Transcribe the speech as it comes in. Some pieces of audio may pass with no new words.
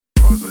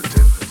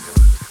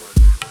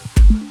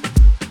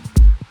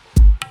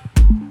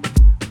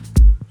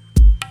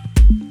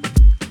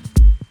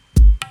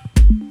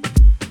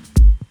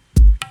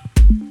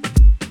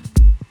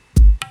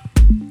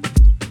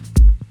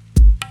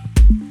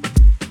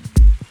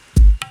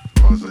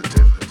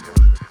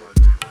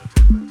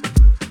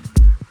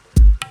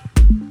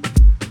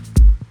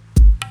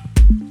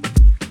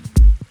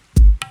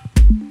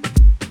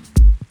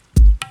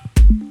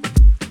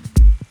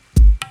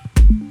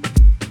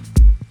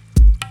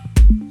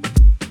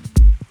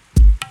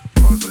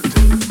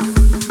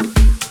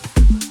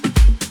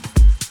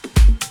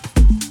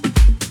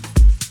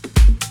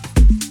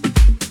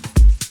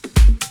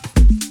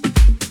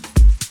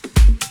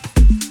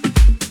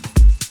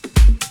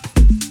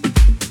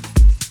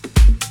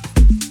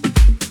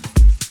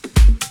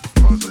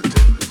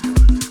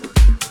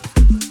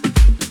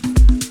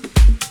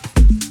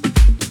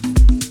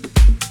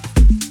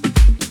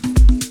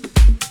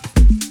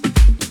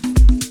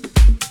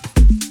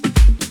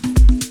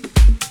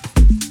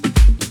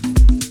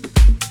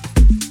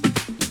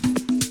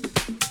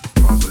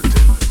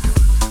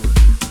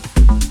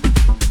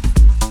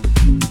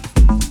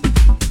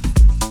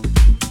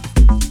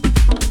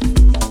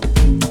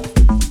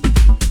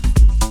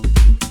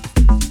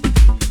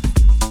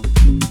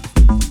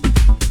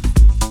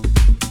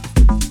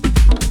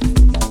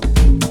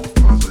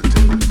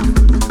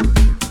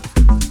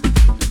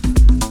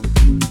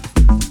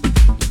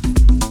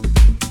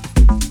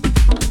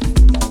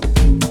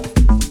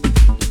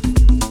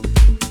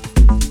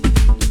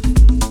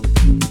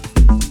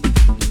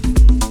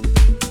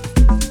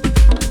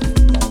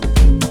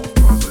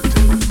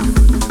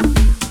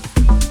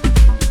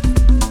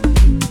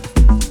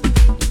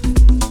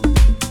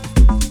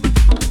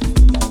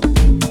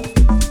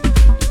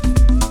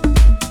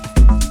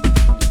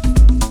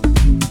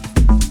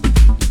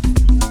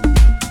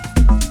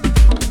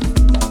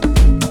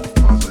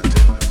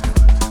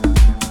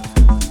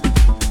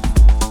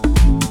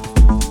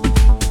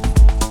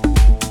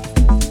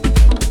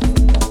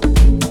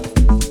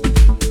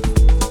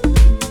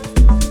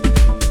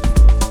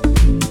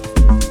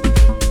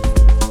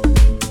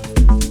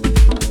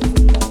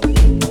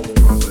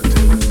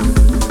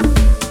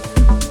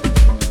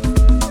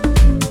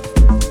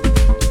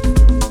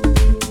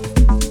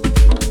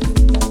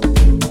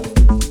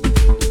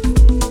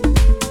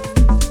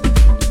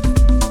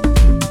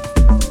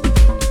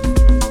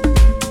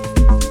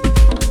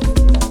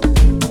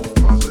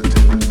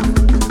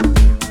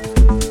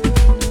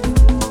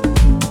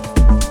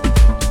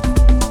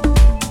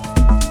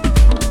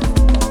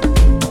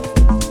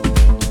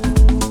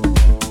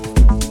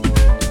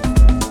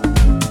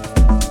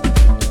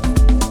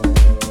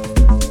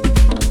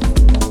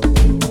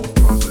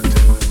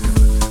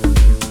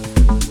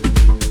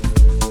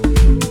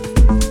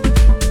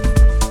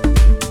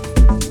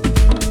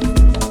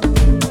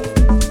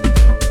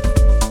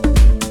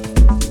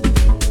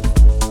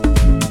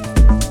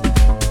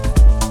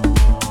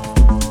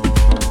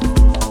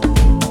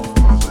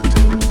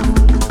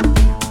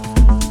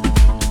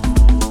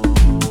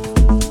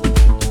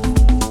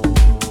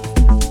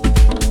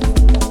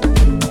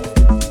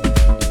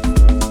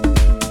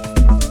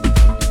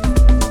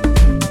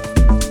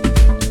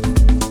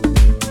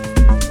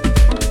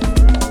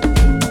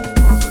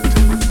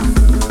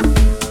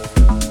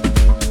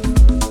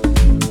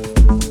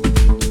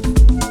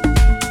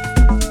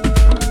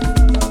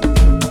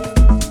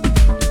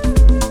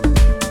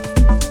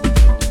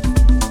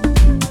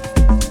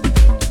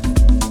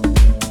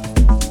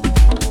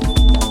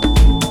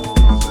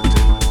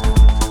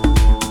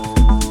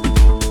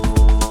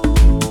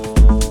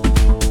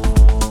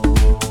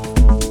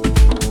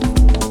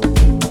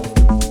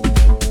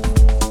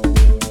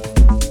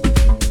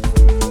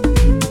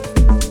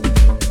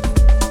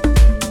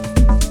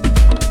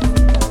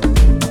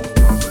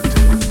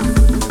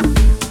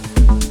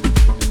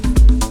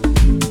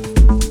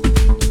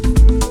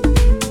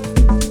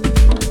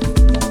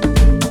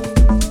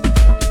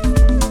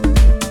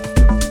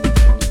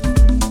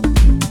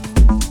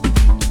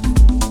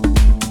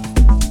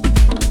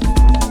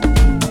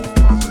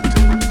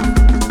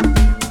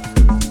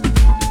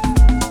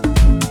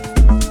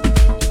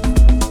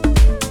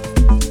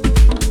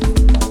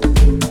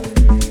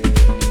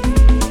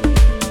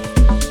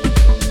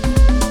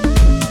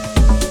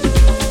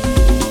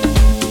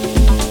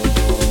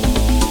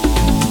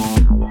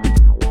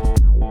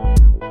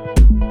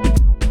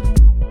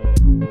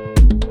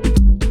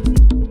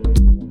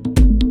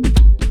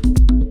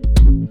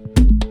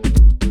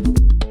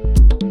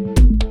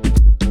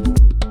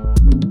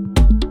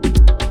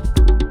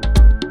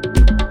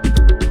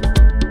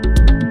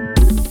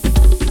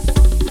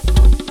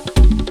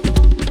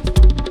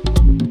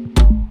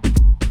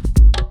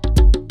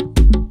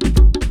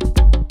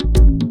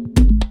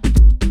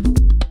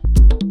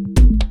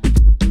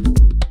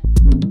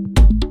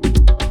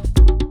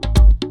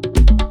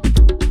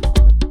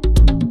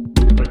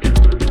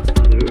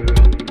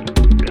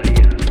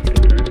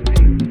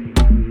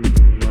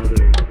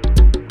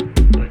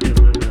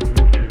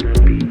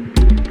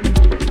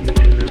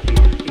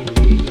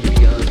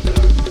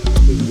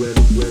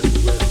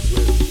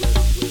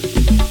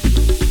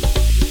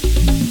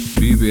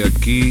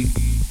aquí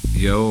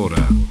y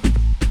ahora.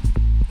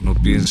 No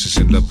pienses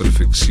en la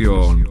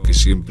perfección, que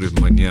siempre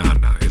es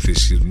mañana, es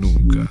decir,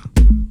 nunca.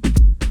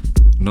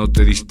 No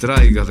te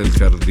distraigas del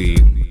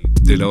jardín,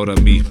 del ahora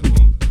mismo.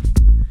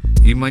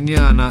 Y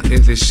mañana,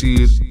 es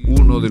decir,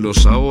 uno de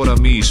los ahora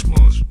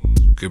mismos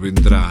que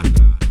vendrán,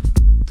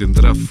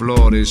 tendrá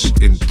flores,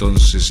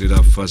 entonces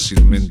será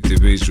fácilmente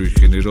bello y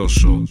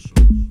generoso,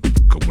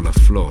 como las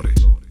flores.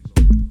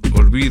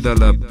 Olvida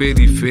la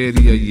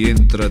periferia y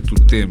entra a tu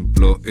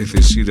templo, es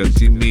decir, a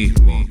ti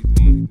mismo.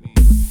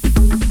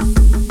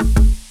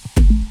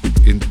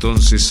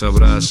 Entonces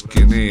sabrás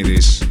quién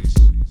eres,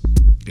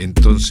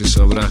 entonces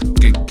sabrás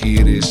qué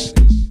quieres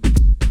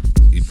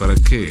y para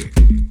qué.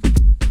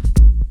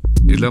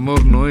 El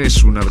amor no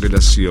es una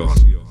relación,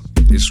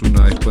 es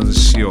una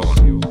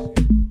expansión,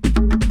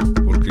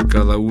 porque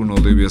cada uno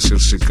debe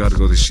hacerse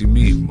cargo de sí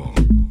mismo.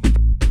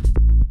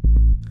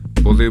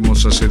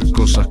 Podemos hacer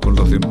cosas con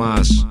los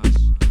demás,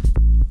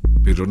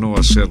 pero no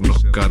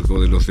hacernos cargo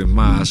de los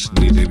demás,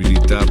 ni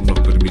debilitarnos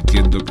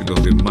permitiendo que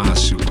los demás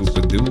se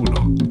ocupen de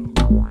uno.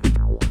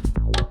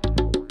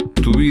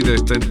 Tu vida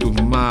está en tus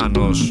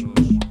manos.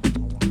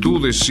 Tú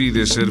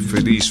decides ser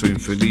feliz o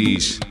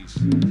infeliz.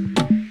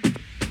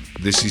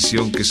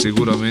 Decisión que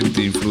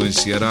seguramente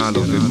influenciará a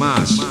los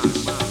demás.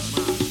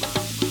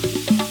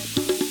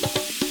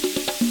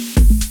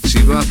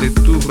 Si vas de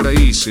tus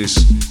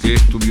raíces, que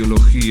es tu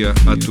biología,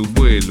 a tu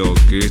vuelo,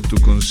 que es tu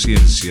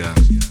conciencia,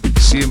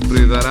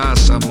 siempre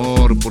darás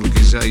amor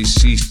porque ya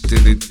hiciste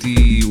de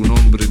ti un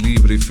hombre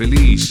libre y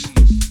feliz.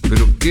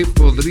 Pero ¿qué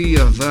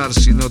podrías dar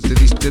si no te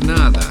diste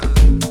nada?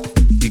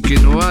 Y que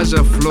no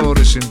haya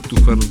flores en tu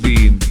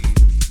jardín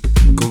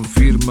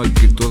confirma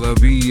que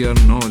todavía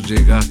no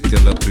llegaste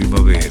a la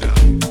primavera.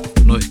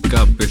 No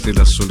escapes de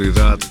la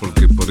soledad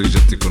porque por ella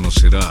te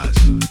conocerás.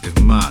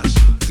 Es más,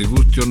 te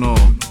guste o no,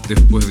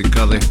 después de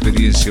cada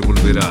experiencia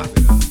volverá.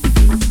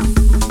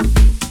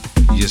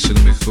 Y es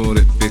el mejor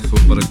espejo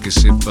para que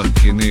sepas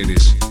quién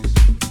eres.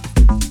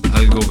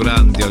 Algo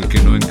grande al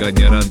que no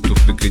engañarán tus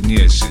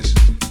pequeñeces.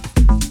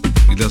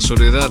 Y la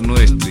soledad no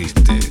es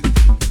triste.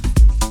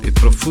 Es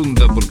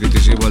profunda porque te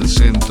lleva al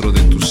centro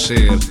de tu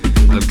ser,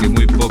 al que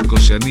muy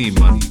pocos se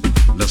animan.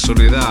 La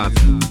soledad,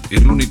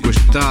 el único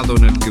estado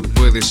en el que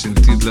puedes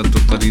sentir la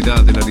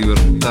totalidad de la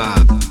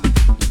libertad.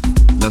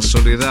 La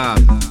soledad,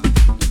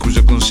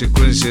 cuya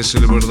consecuencia es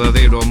el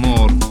verdadero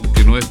amor,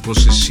 que no es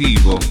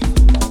posesivo.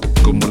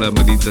 Como la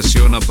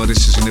meditación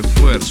aparece sin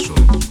esfuerzo.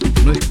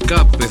 No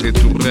escapes de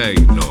tu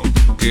reino,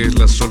 que es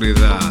la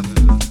soledad.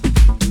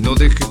 No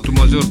dejes tu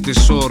mayor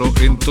tesoro,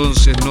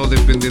 entonces no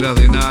dependerás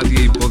de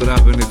nadie y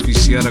podrás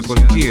beneficiar a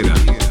cualquiera.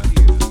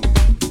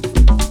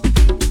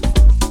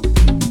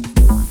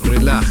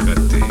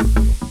 Relájate.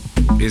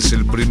 Es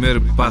el primer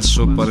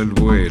paso para el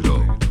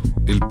vuelo,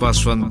 el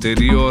paso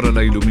anterior a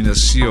la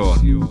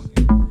iluminación.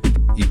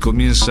 Y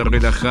comienza a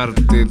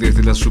relajarte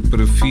desde la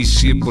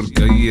superficie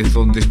porque ahí es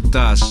donde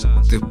estás.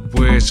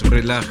 Después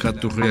relaja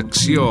tus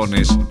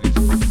reacciones,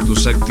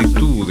 tus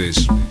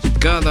actitudes,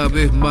 cada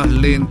vez más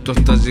lento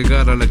hasta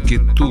llegar a la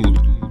quietud.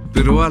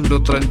 Pero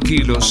hazlo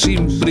tranquilo,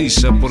 sin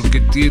prisa,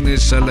 porque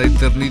tienes a la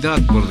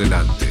eternidad por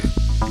delante.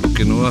 Lo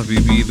que no has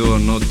vivido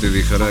no te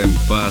dejará en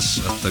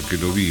paz hasta que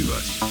lo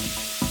vivas.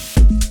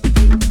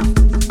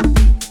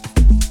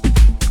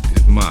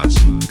 Es más,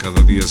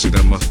 cada día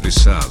será más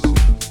pesado.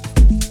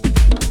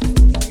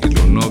 Y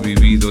lo no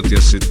vivido te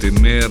hace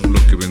temer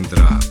lo que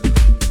vendrá.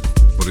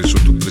 Por eso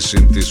tu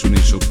presente es un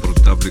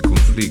insoportable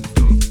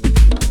conflicto.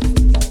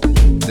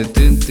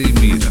 Detente y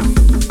mira.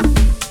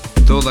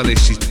 Toda la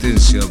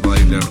existencia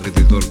baila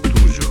alrededor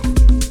tuyo.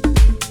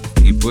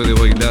 Y puede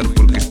bailar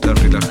porque está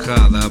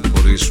relajada,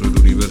 por eso el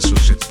universo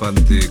se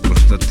expande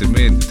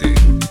constantemente.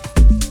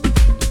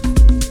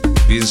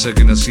 Piensa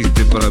que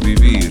naciste para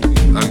vivir,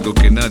 algo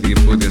que nadie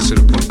puede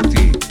hacer por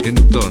ti.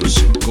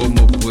 Entonces,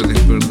 ¿cómo puedes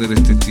perder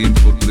este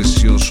tiempo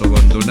precioso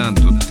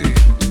abandonándote,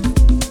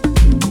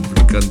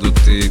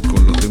 complicándote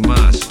con los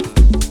demás?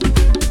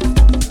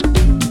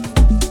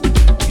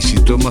 Y si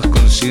tomas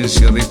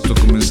conciencia de esto,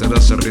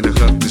 comenzarás a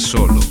relajarte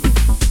solo.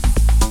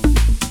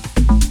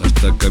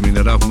 Hasta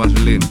caminarás más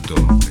lento,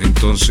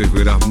 entonces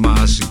verás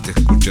más y te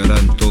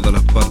escucharán todas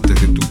las partes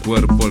de tu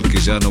cuerpo al que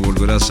ya no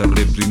volverás a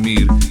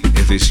reprimir,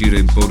 es decir, a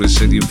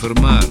empobrecer y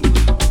enfermar.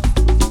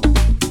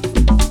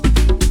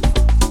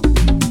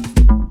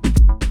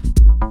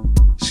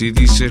 Si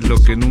dices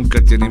lo que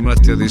nunca te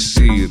animaste a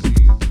decir,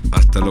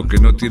 hasta lo que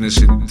no tiene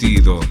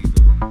sentido,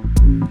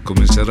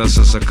 comenzarás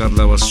a sacar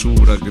la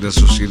basura que la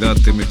sociedad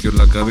te metió en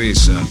la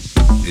cabeza.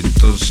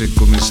 Entonces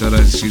comenzará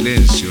el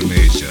silencio en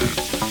ella.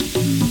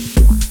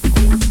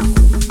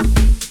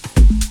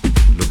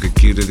 Lo que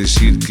quiere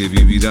decir que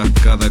vivirás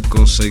cada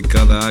cosa y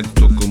cada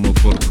acto como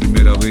por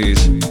primera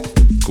vez,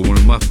 como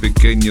el más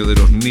pequeño de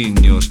los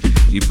niños,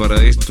 y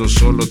para esto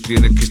solo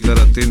tienes que estar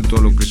atento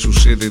a lo que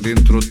sucede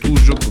dentro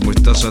tuyo, como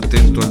estás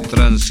atento al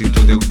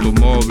tránsito de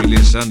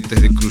automóviles antes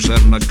de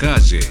cruzar una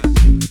calle.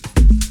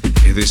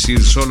 Es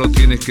decir, solo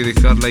tienes que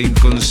dejar la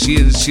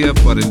inconsciencia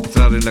para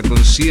entrar en la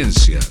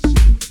conciencia.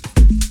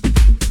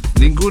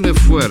 Ningún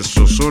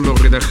esfuerzo, solo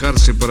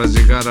relajarse para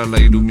llegar a la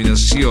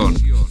iluminación,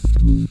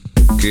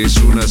 que es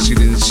una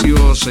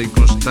silenciosa y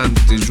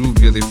constante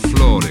lluvia de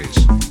flores.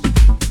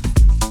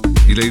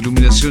 Y la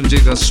iluminación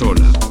llega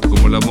sola,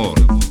 como el amor.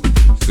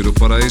 Pero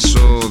para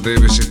eso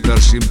debes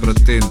estar siempre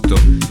atento,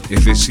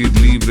 es decir,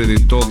 libre de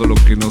todo lo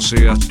que no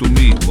seas tú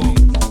mismo,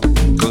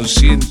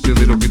 consciente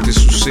de lo que te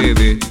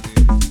sucede,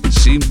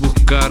 sin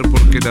buscar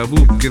porque la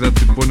búsqueda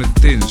te pone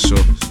tenso,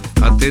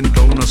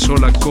 atento a una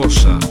sola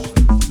cosa,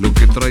 lo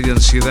que trae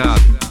ansiedad,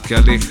 que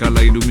aleja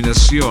la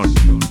iluminación.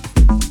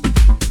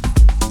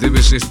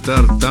 Debes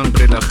estar tan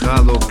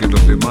relajado que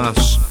los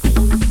demás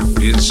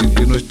piensen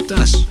que no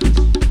estás.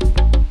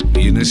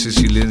 Y en ese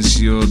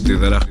silencio te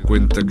darás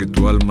cuenta que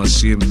tu alma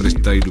siempre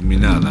está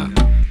iluminada.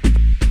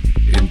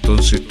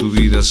 Entonces tu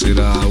vida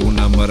será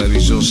una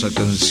maravillosa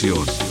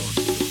canción,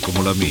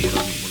 como la mía.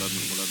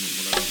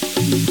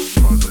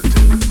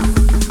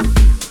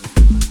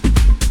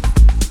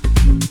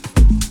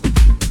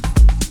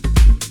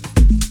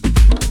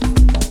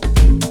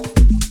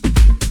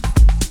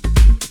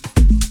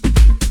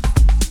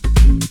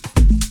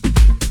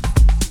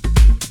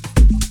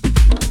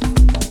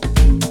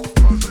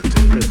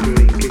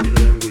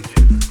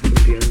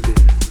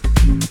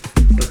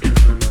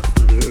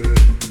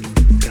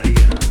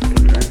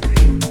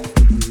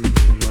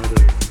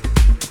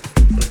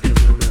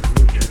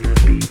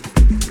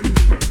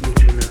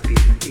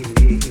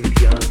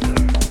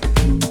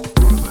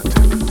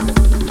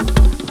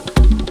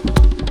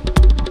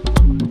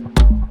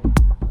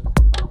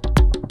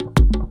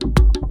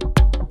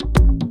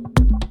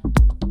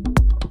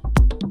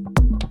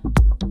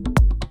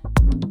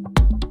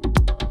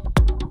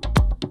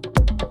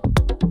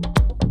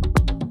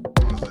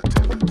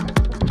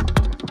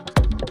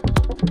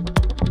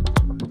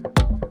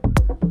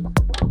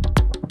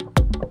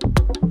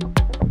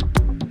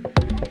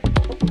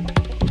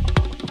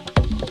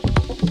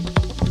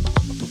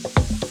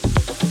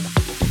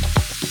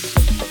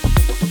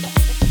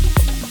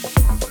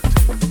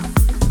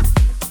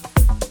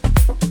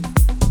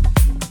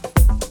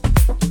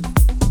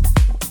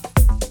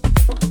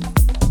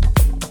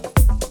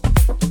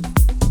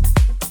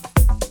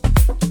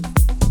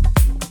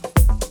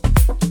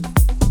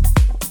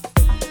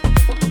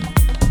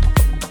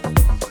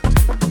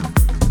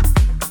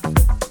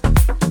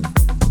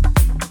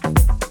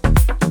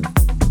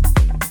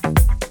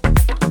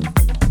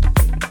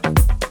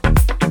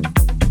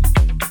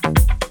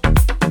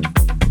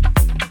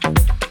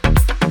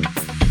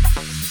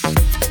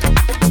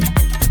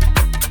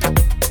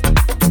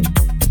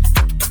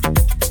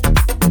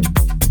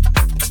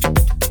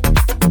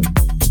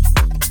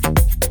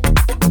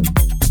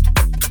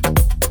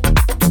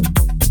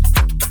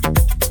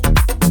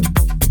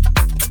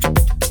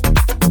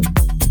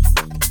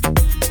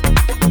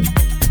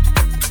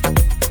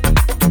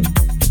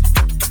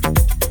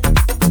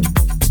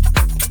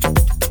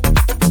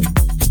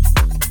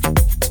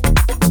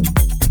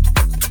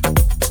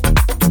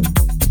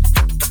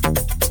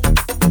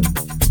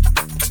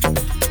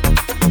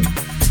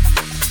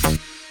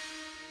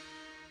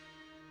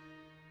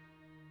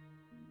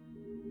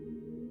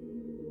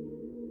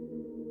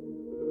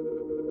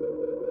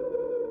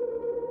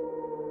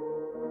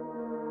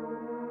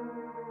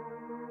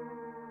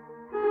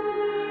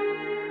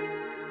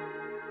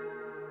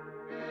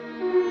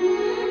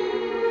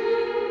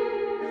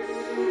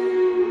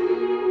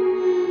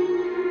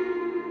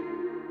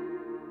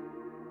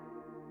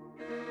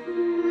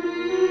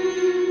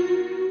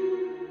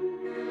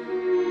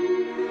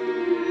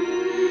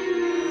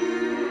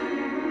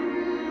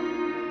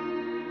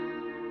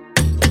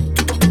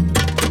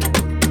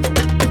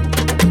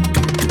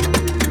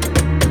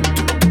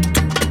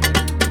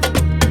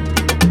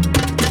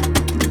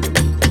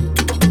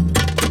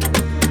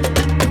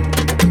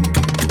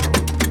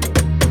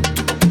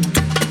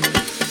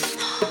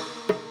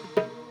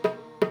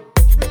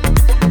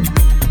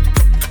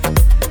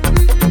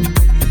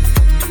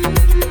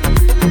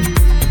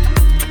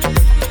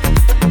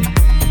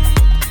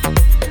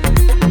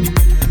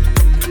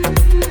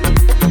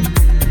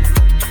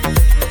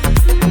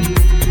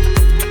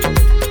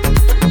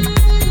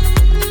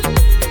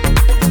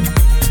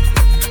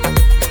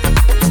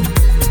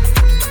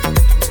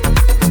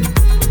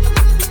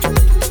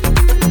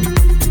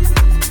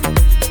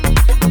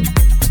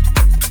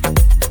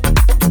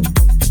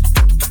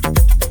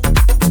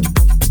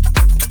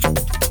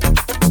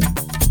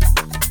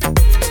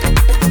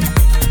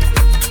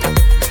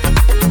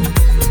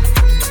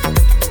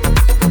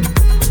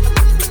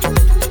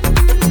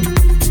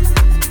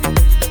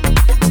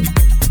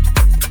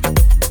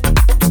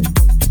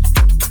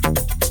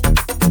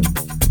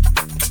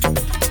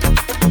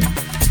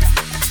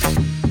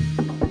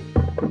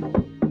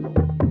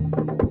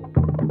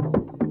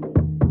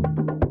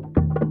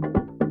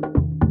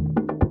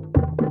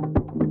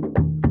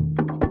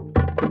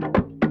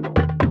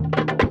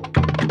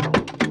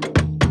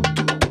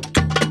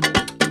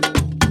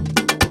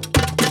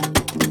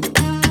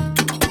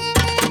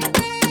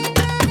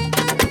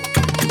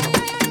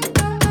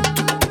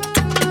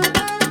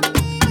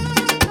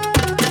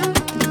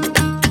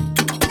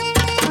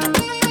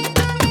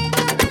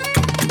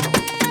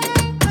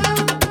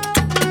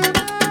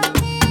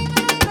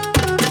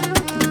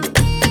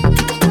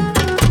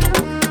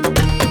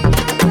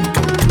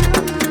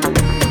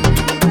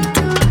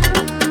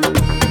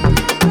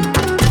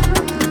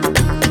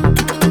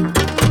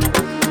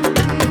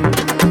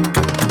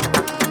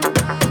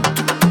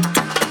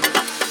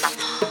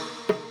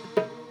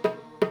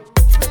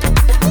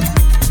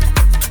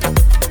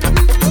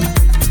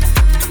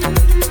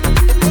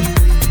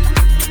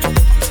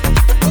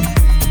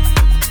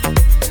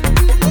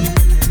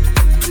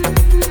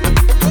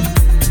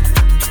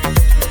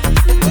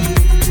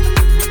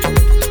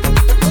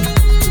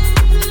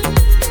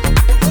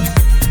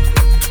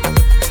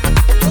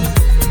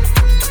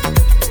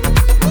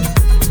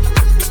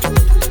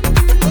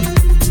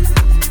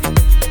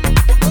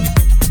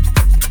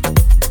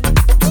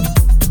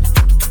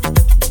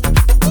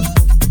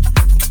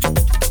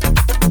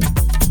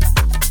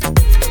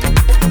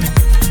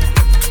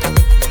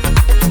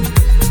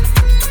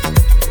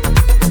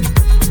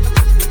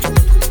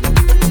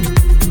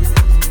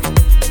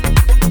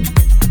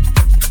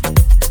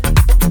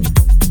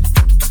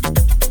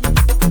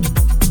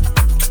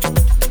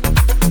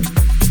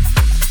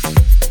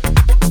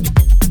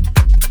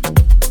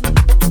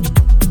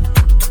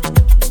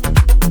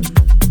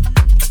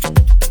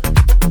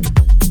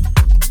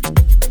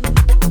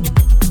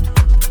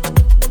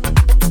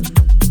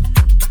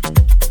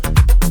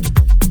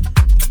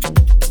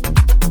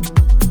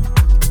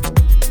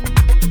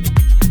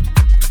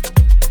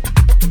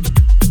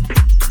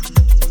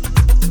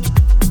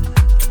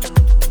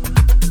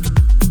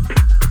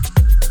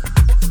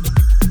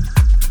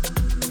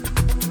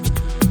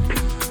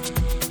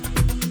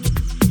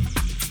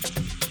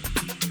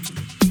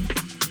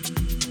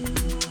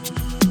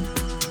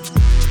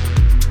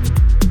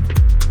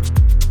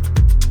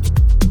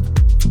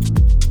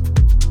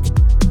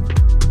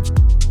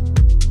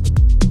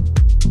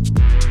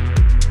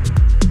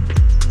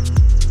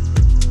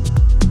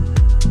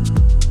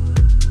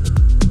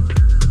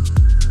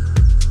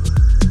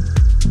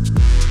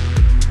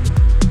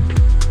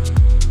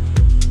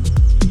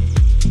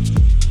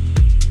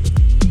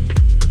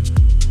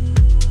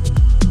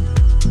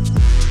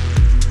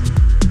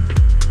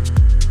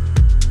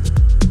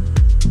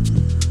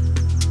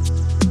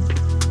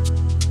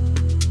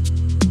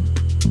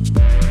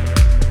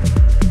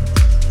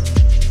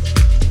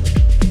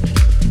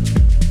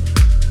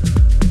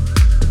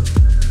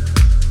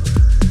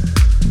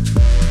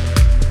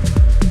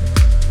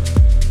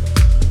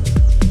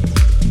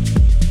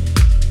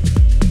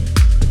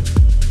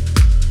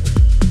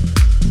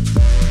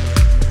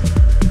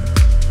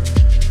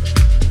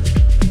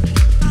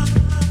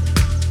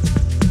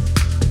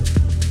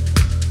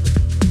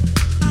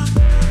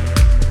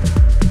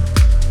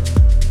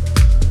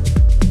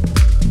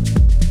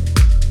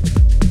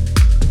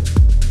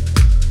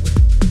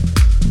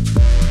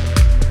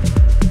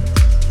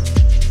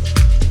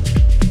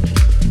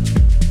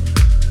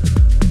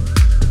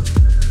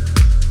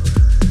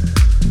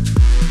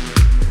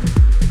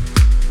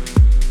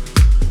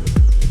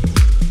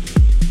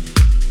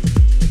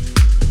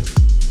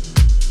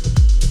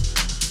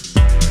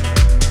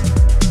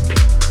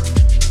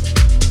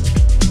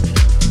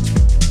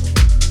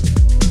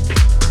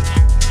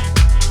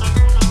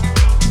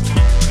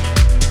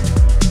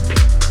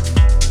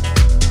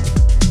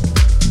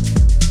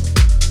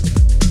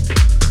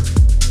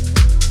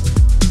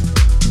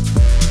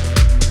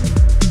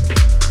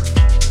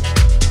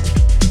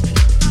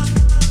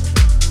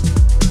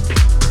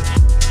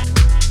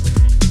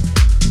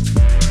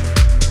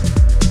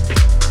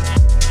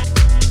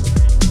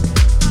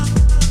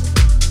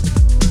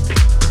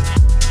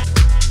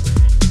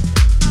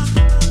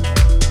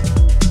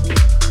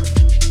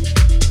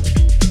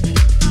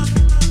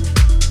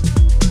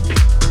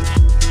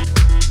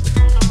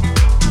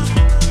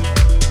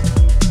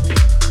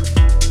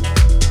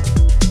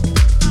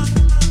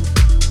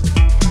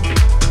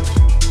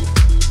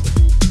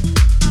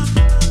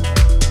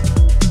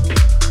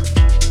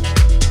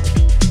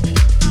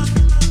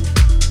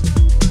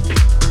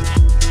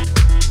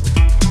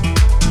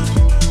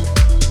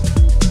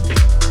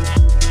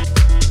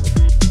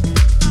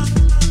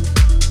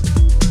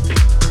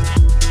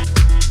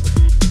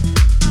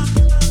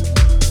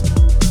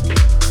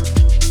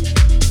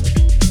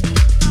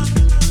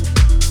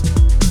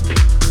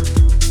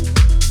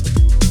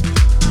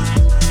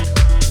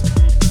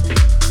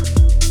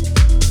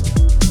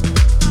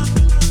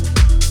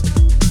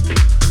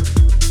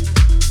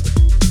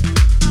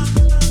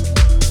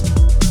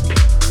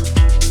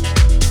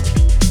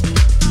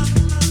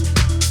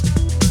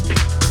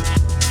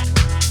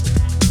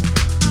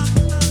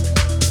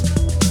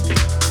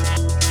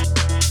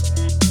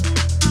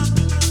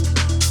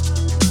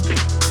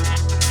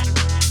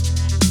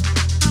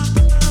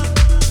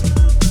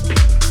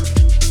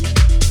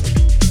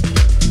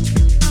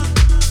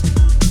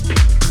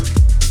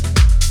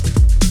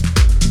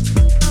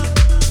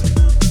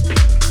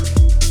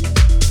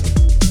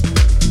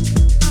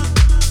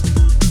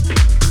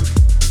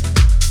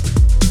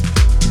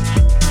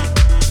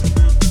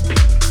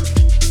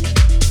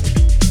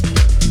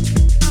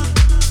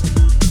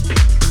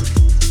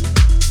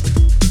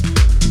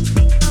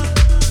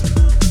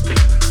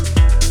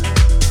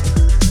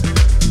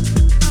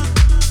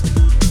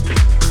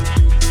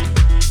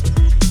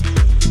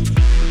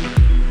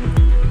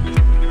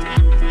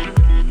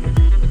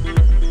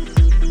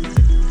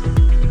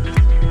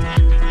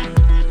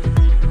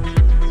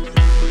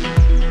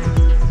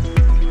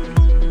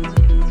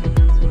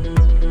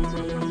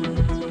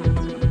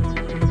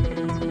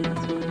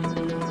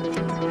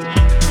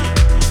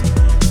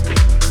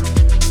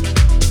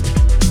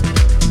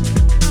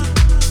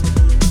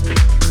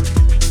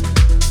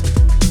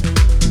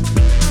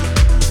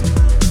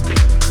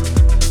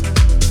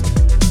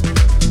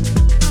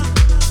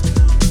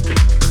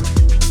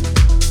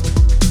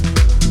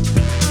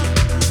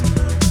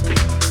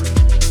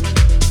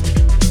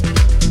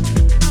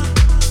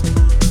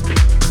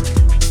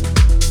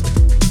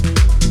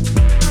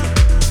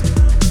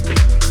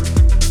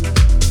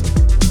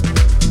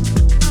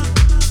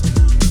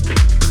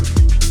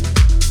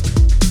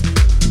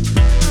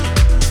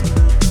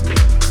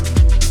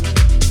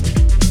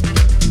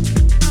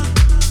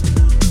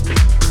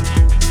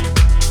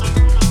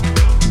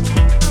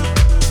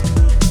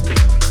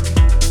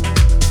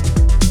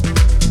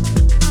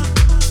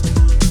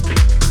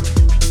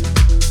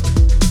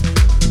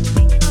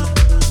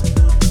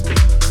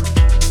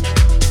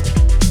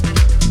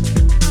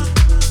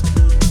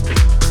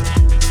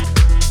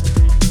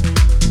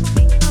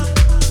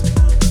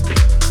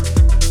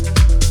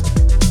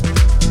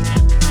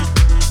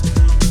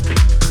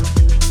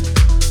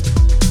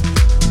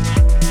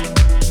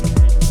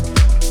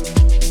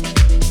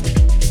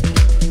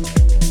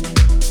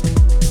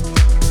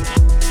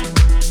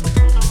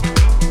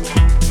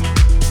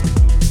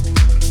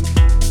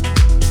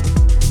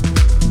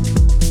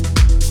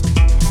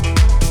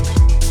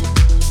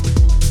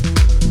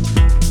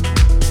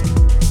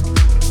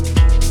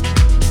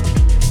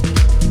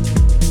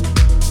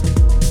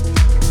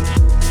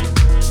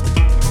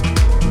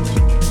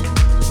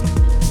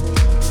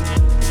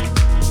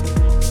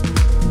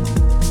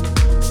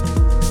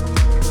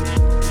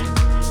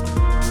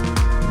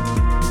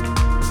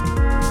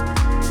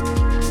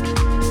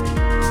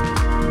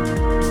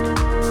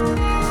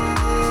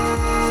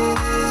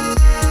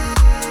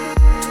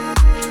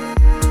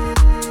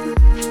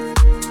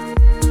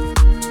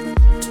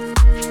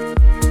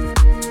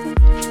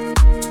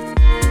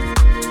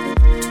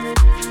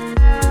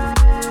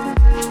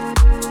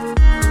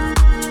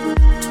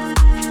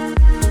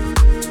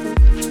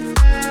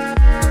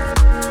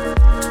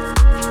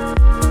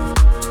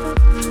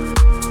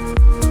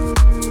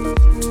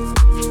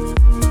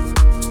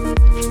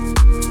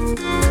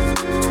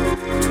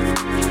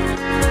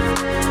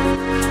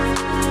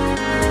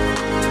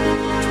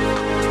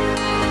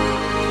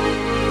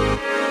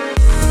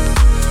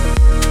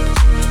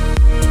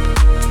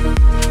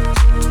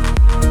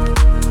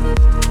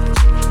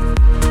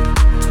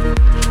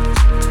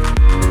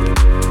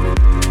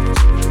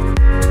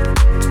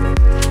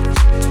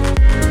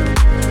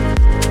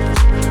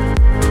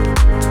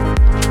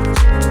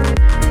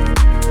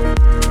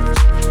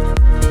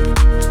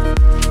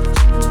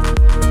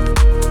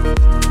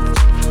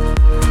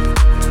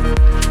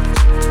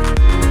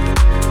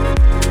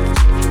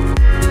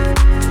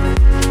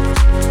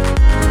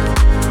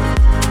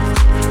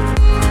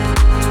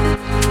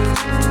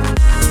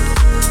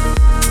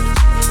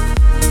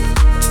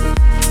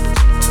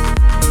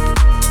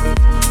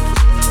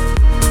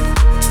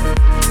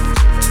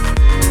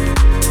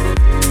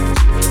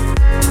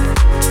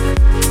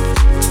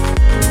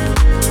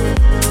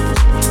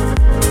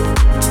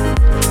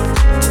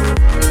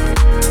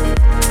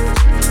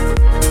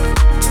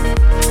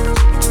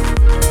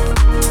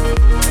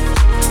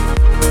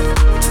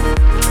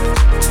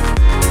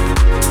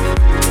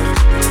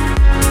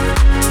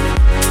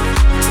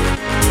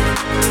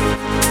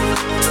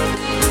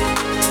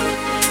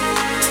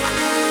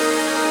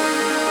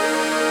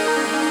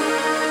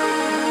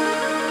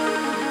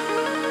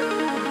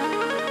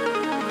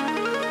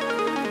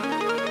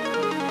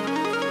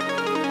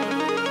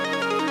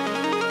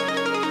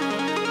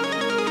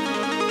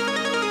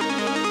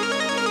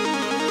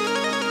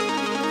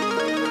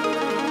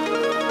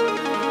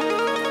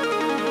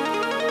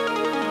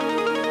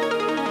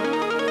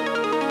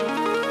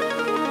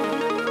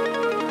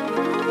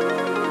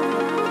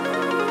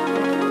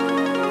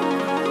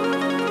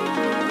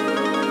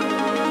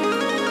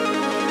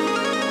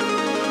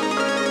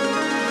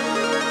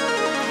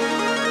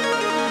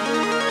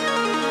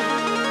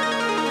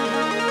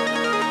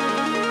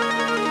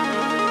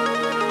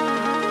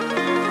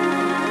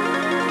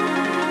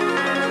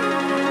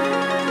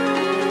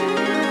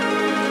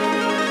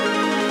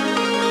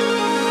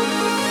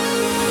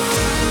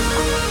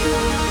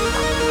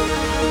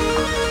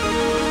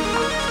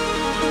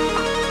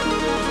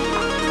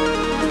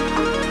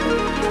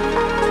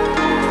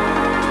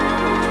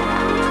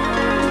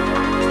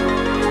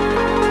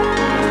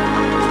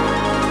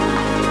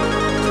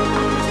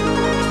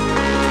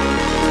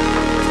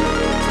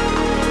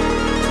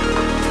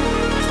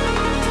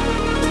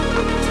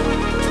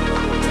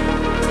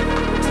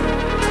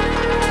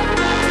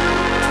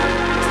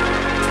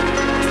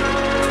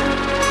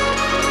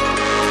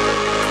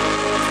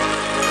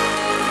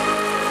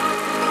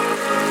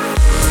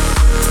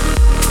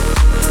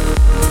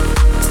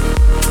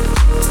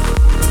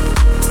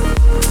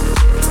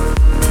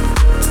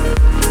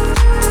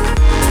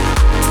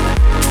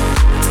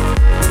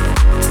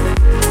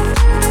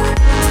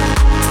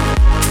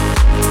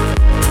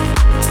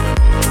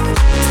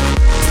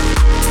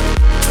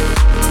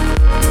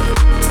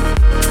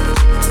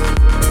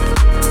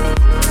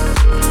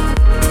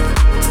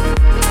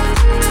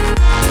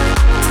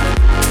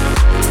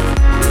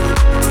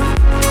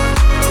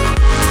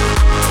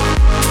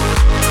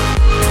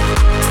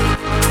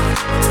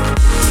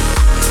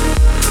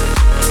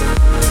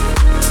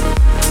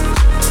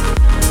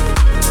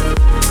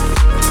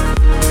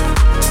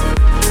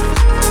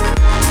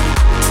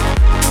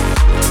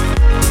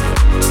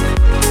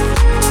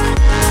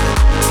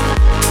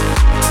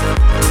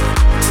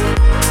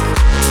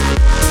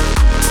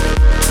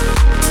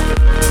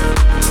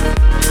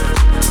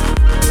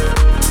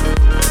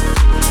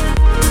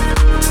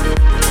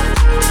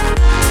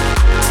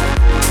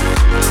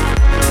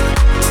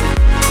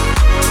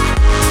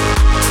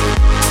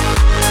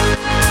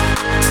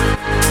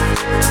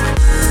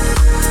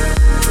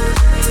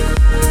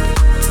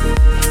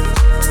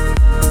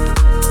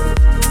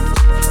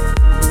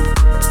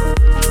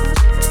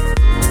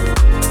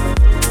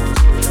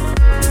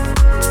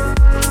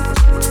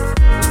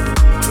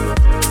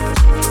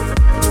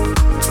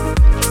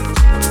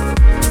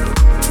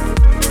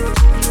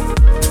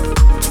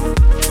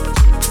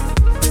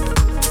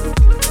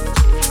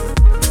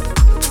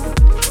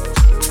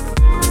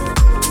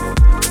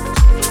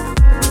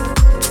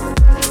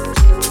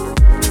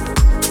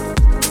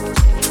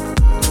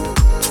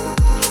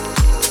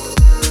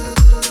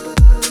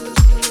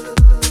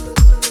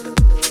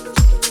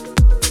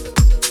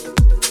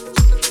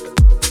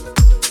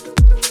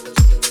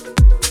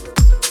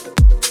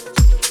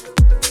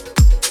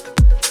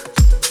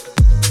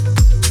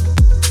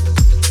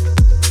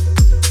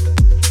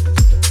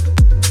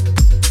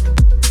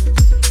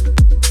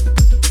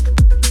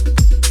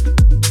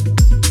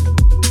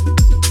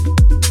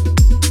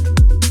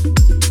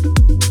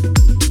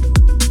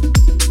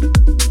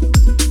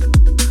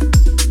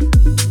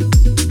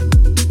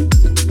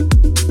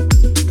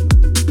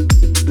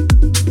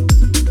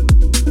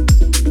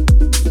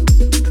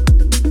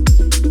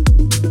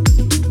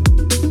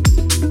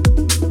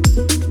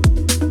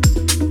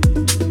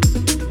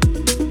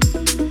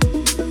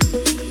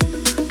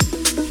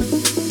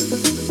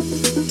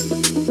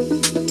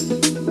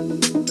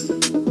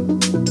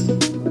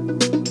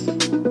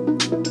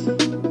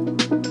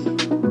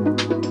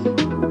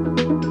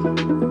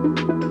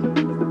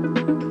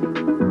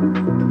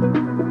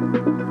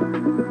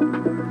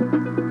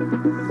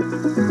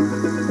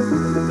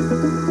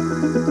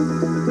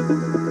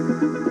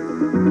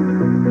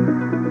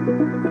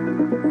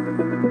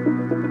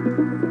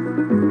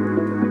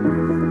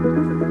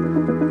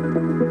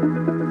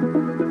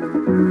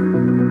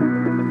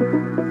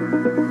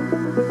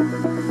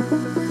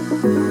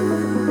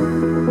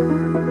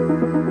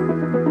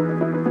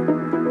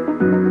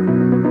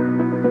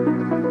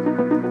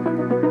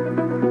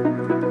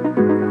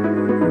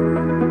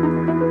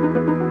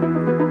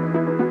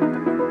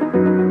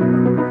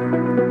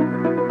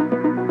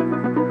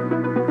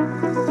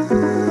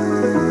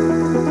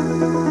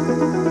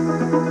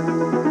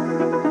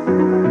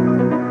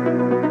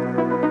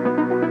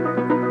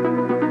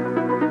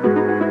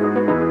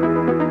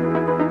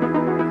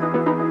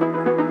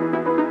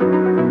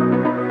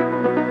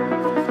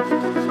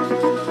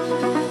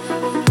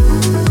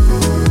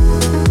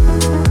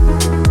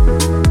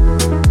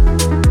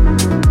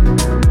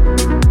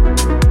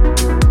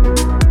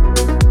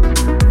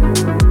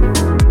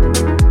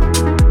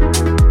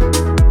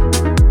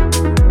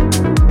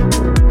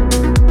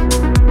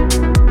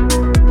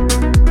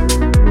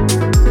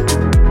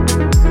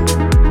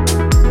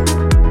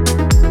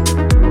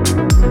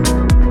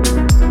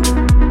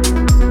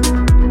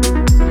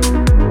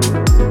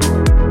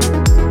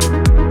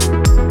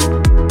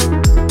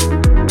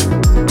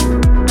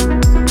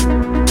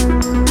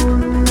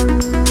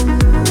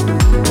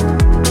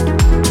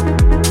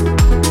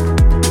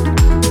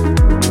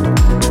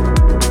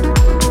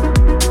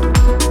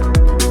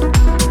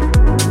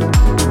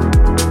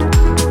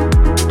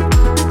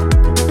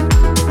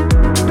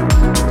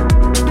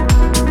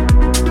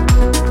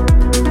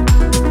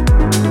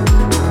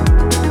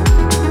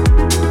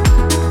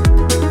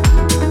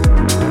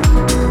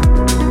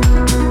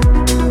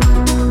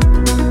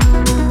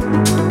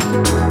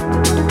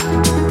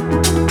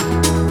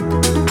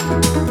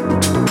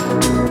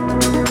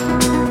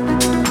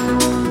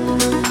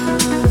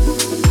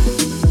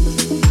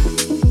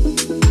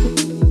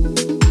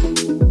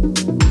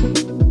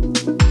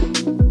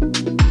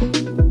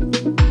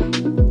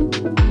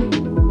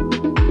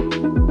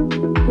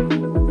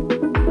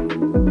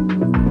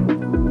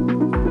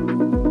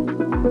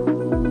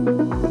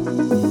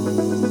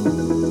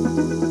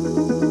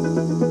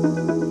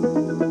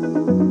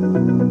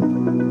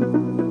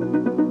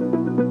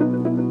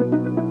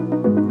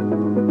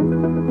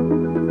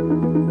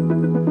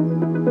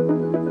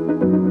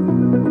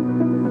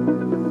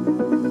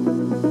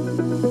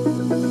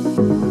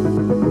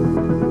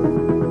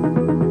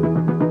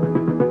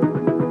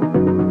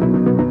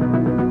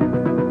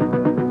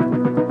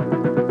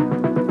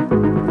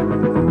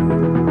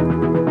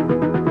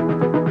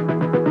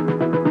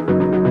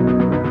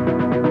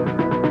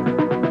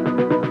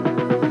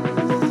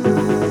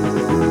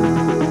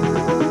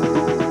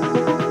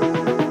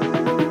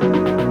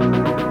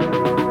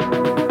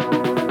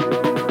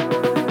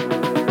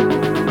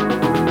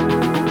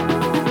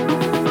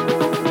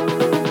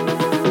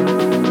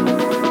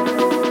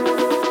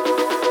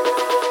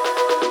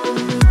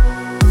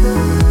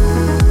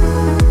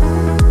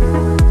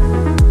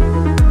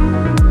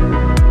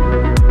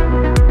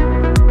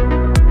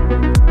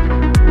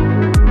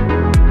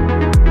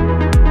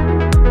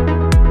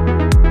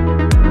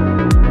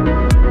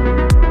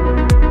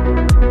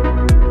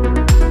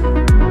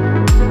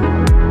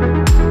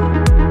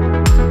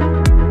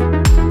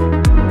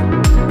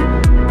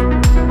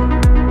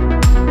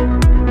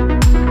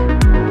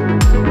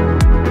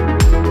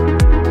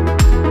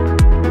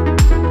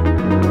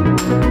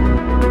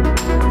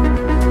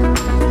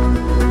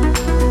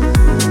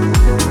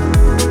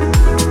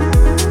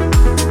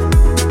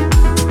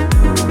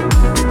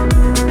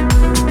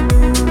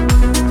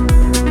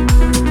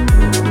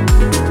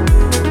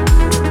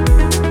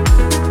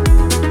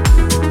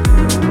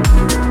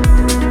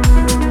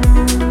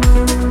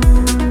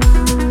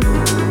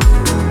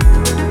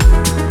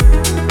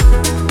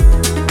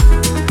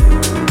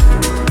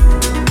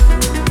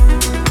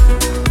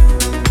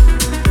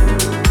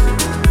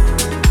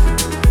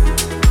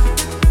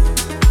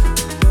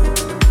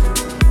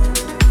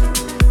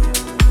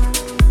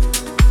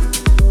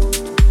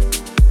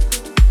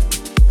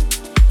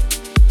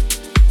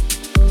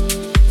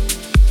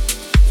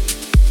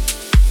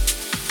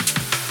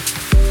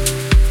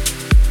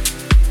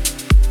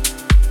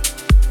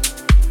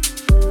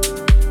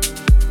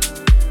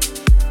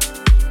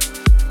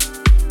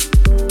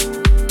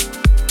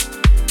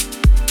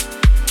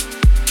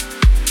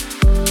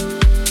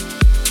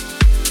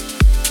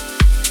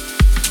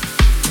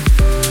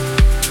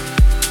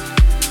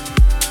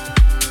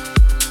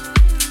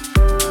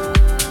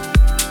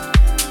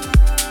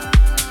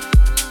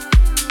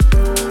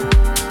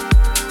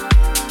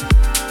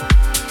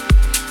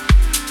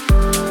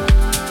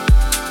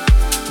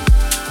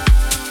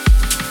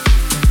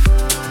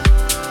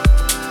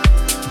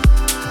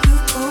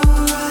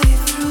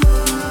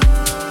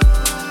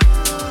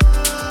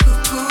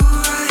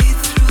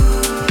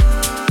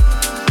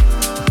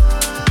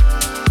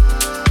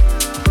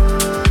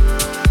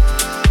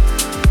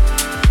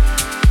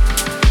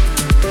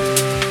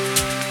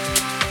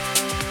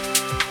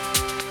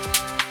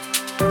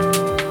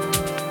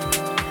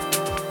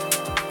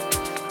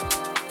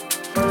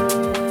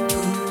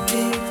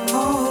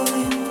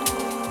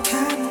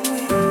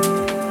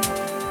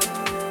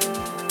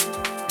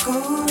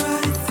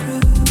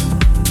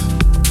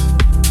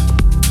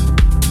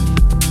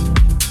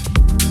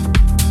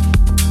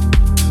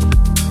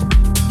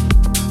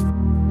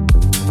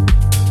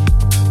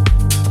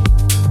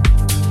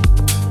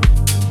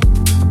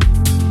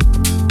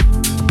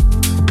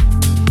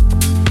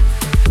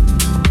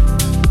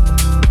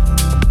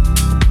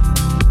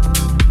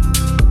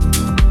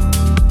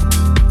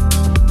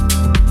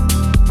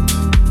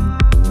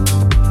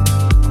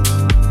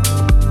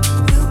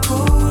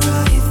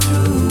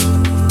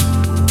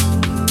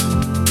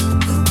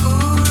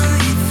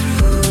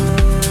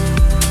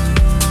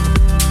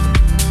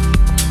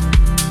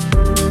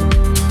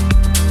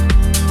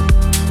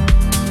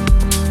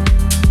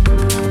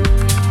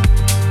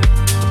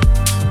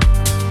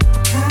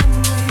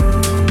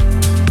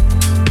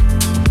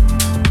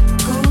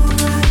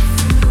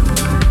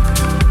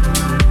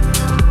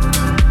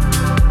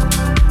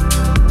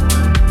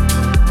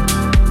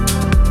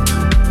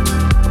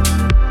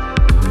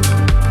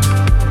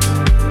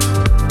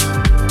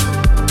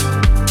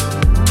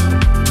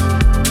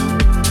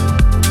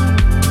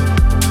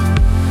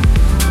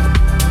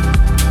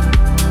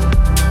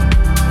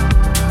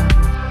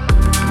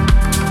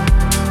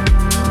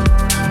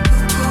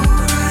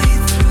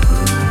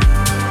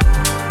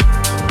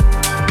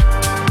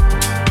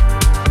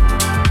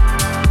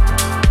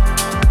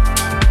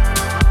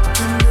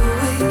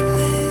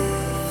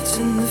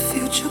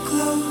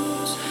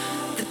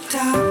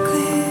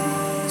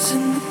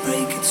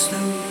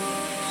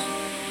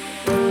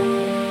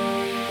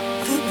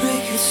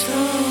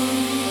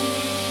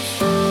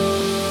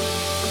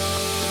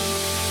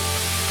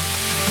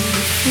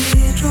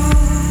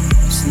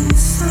 Teardrops in the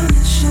sun,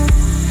 it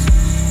shows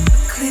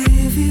a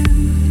clear view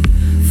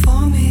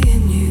for me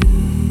and you.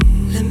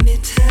 Let me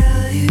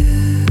tell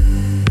you,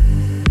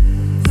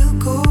 we'll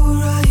go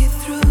right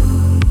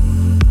through.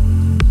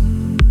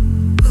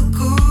 We'll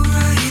go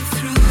right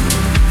through.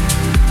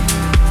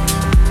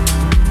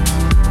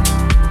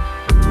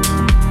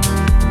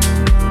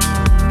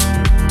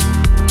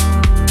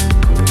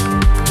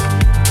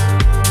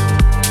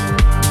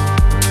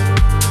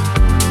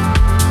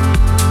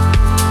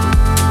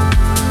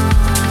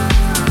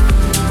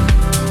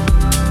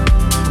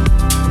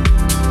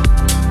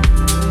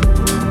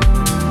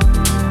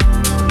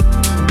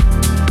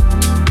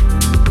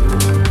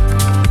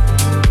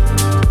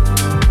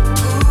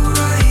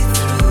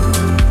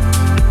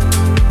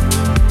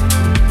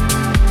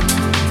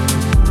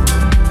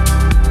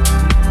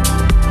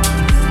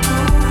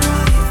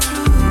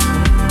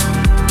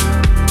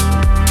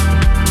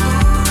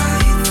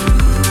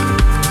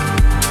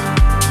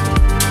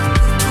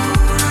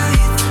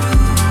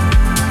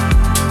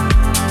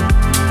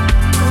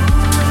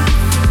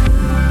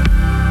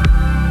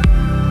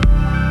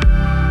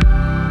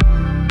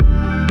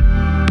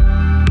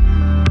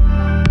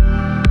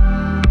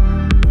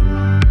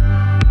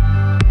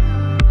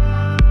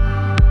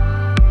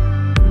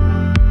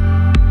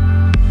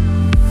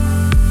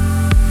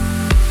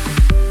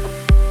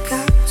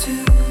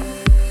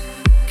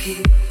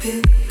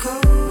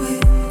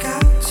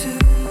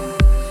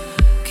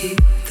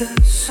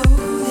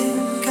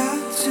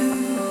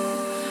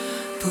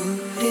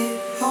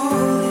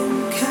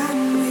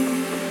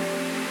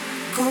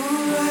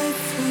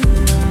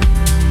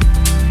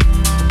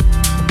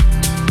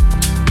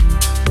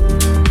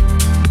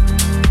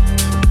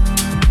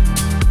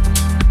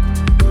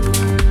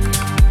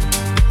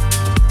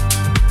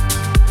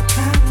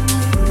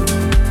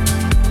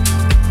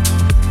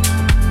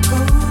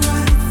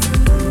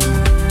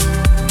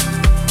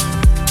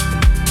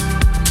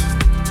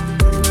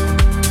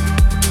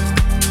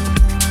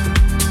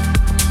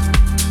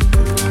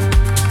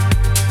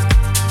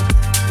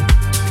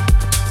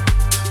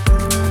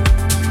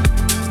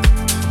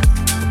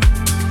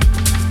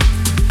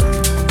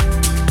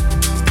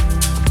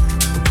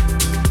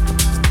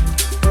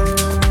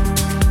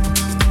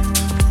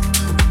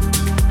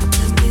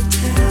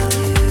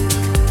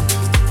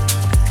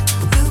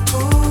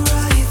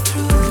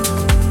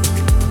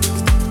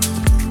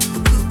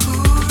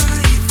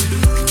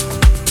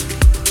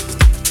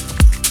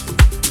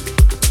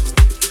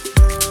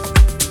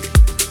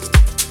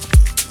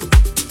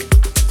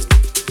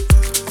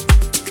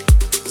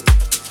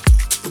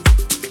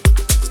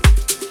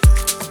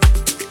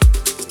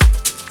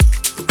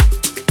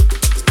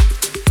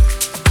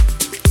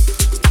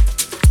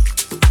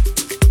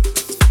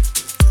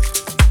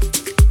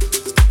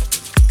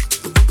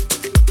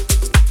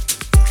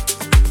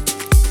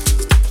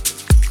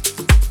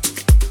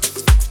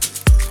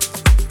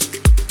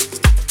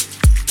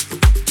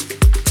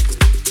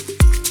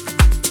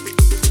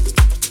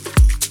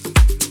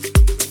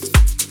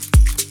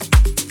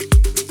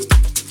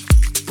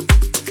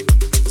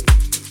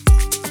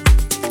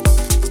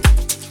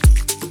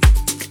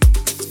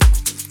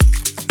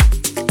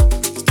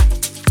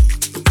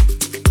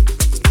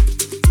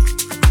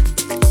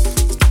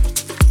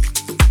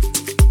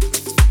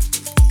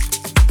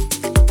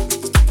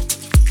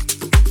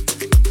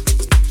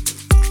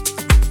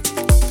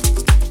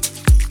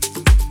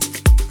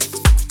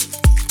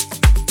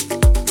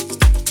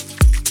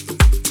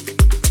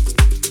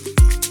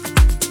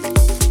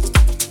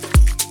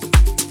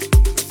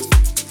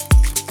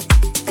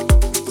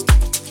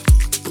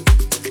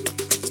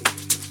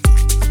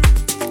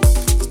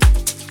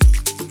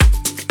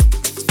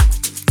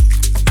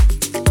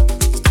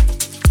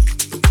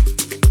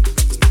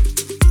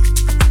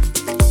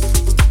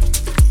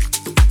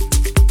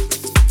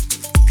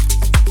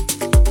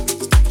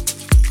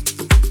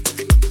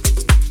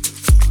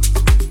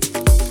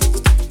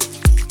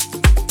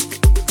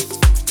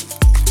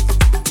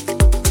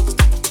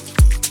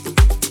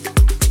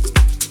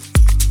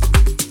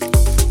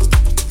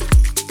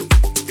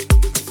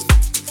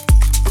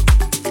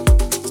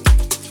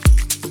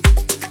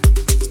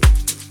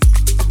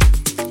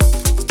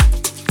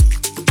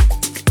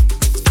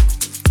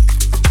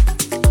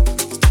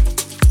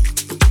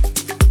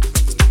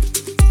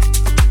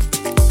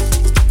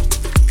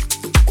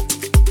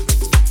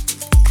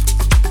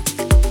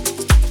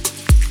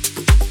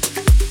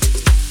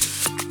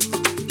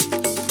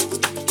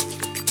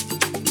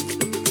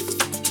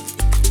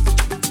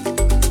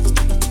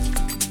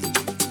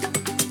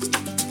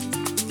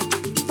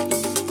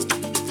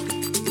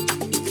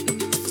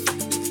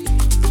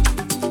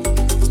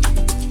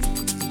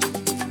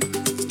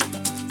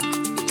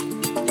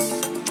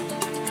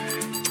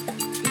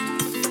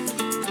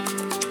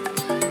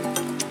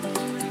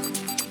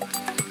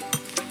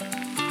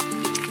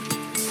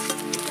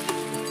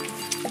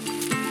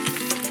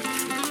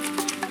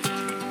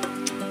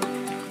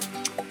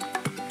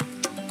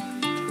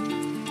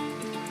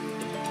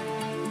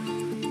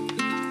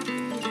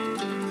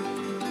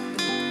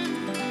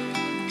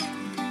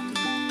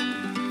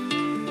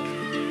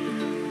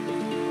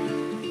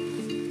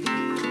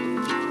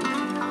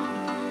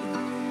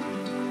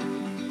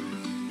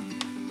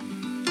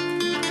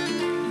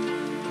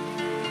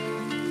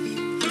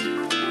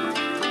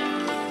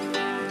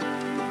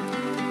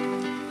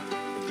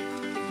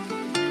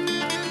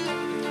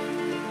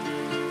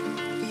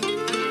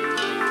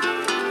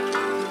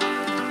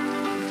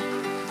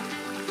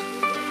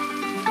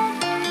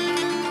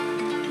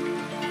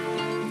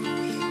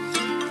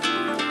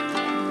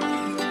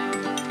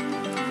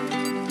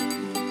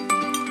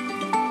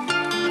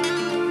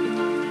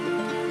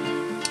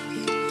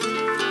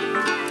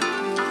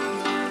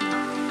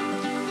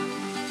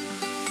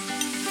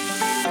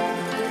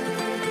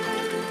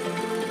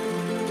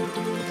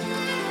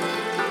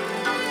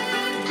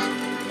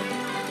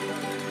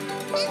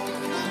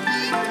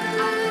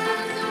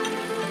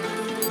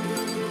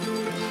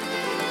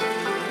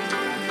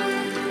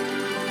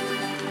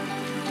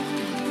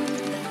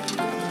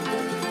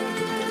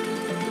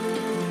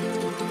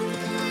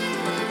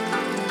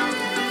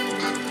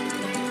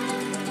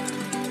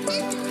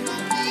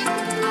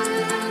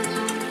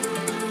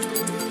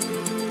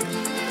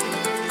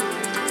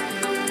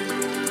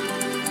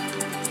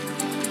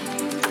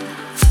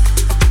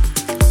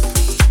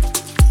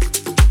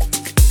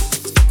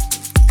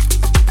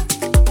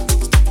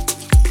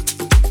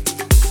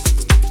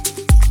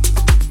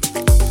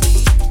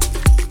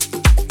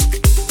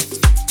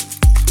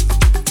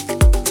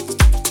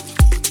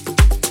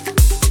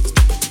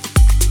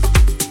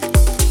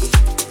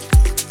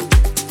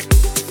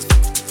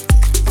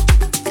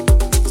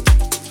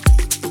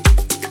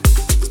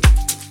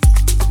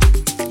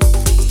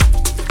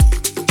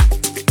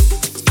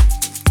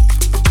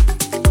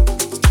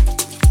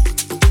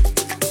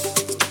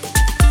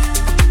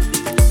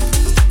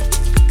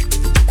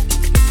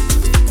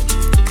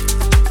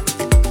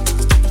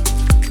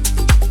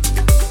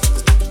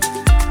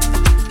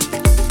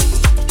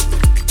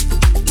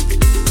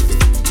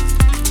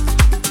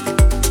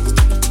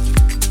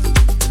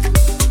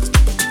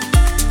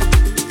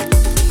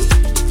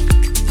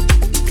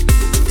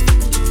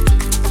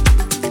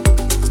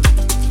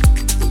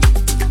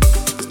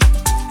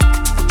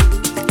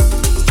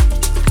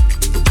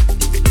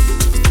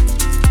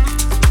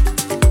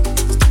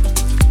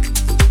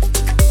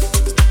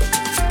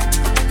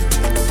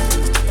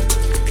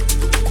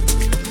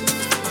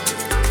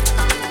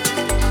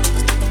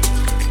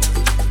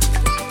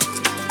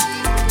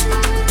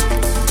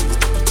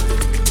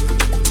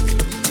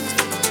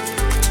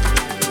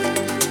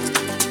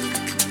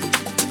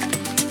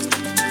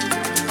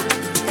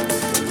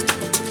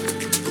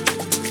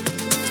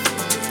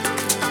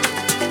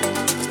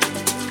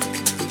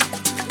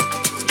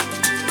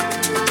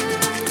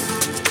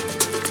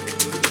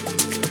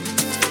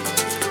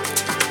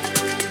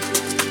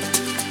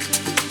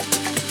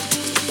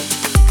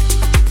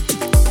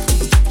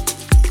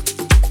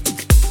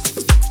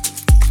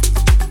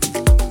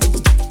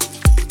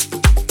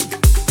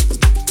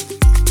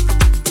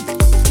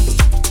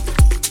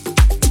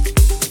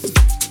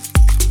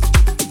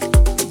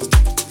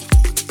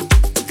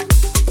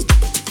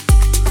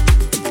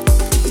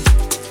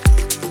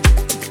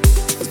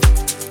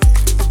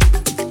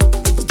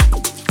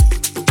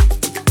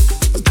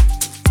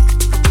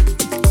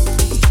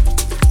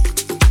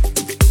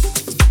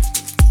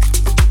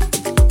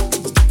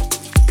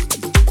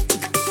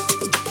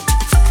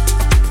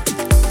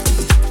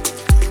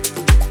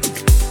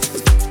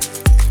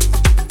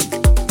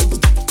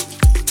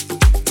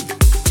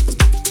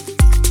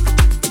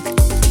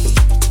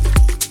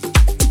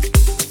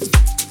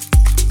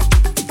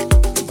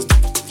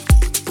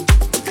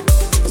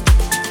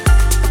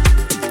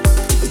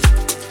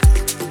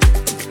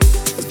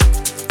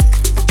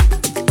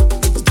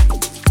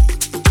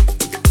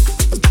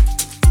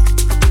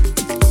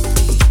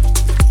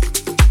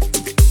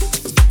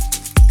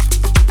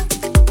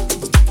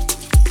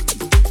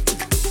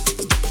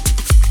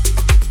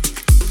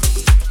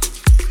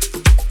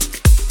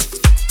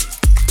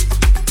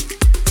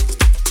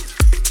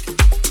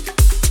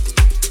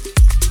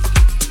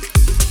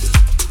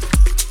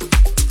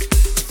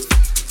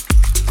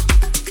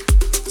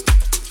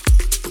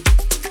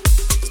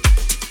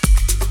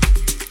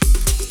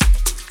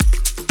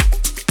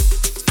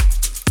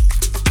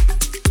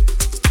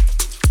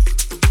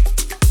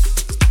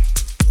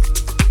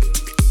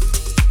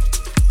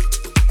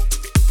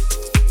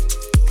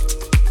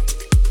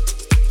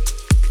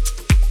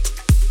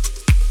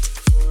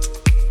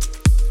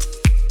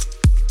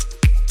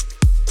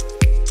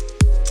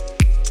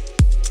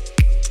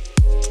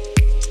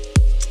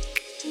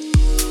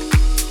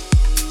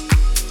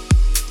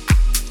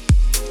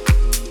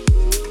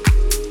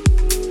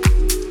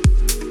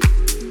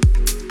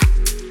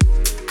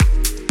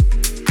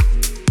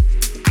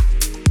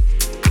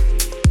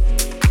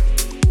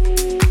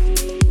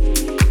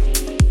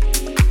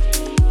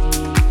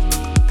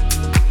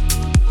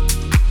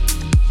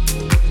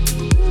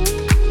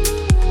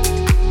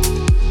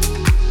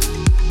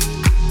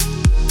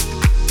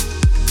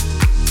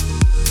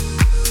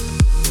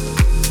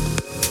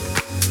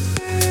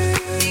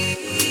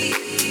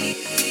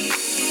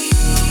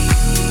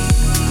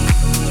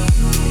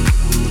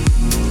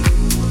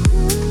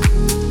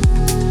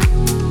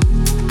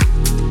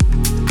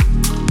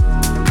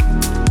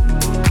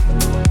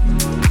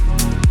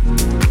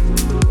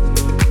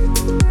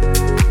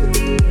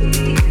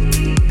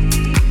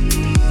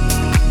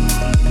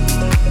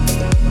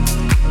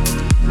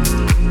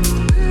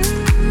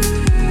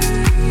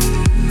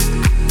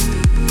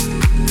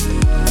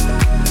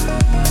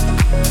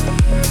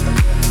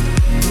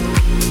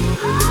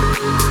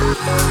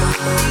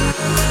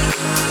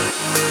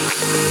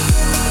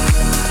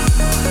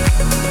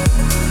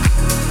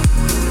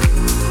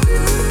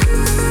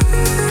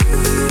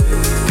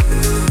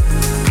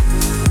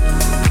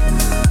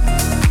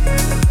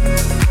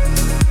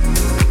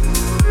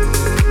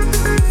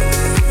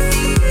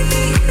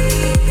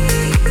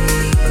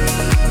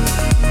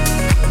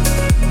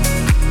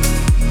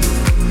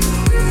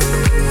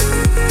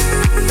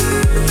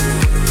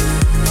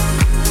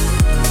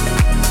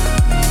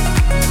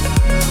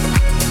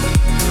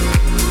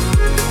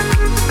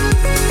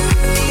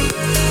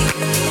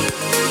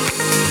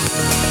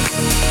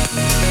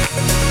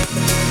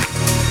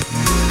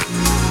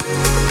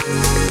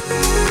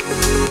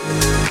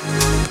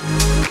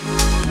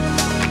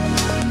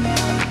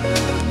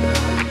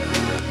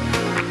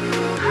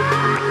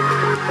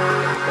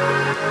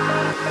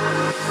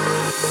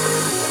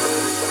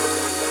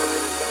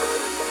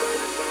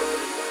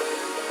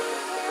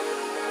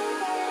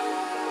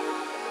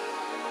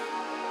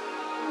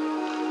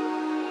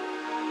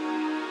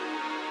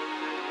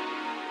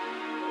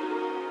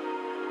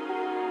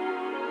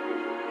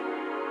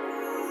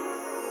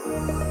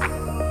 you.